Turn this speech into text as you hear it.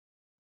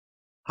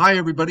Hi,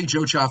 everybody.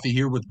 Joe Cioffi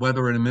here with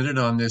Weather in a Minute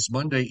on this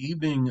Monday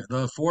evening,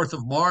 the 4th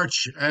of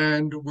March.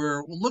 And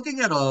we're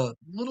looking at a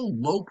little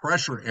low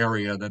pressure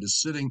area that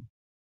is sitting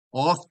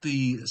off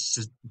the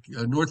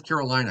North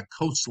Carolina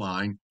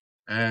coastline.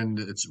 And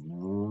it's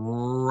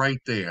right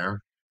there.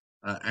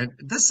 And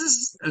this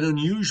is an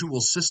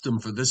unusual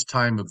system for this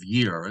time of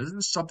year. This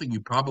is something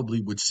you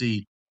probably would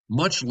see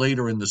much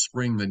later in the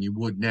spring than you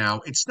would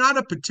now. It's not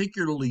a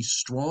particularly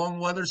strong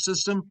weather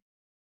system,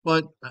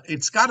 but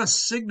it's got a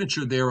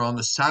signature there on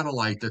the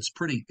satellite that's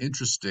pretty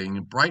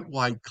interesting. Bright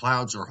white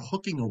clouds are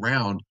hooking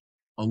around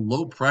a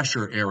low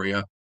pressure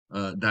area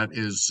that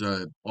is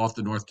off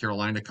the North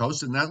Carolina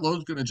coast, and that low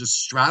is going to just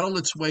straddle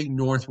its way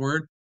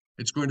northward.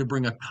 It's going to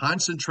bring a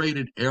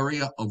concentrated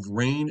area of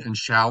rain and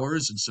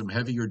showers and some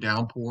heavier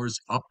downpours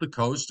up the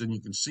coast, and you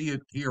can see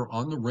it here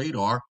on the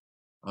radar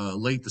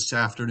late this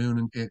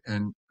afternoon.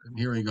 And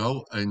here you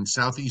go in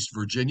southeast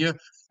Virginia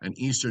and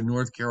eastern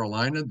North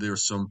Carolina.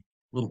 There's some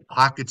little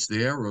pockets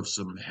there of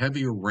some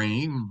heavier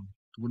rain.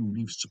 Wouldn't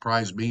be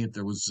surprised me if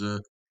there was a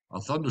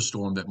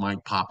thunderstorm that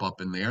might pop up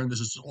in there. And this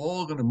is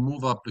all going to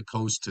move up the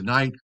coast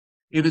tonight.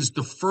 It is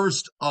the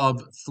first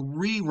of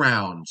three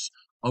rounds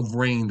of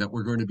rain that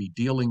we're going to be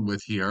dealing with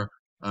here.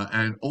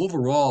 And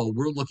overall,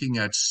 we're looking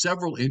at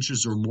several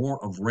inches or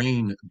more of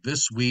rain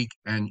this week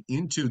and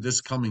into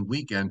this coming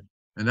weekend.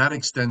 And that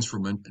extends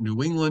from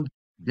New England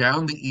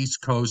down the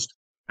East Coast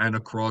and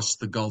across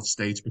the Gulf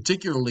states,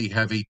 particularly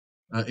heavy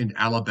in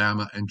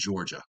Alabama and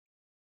Georgia.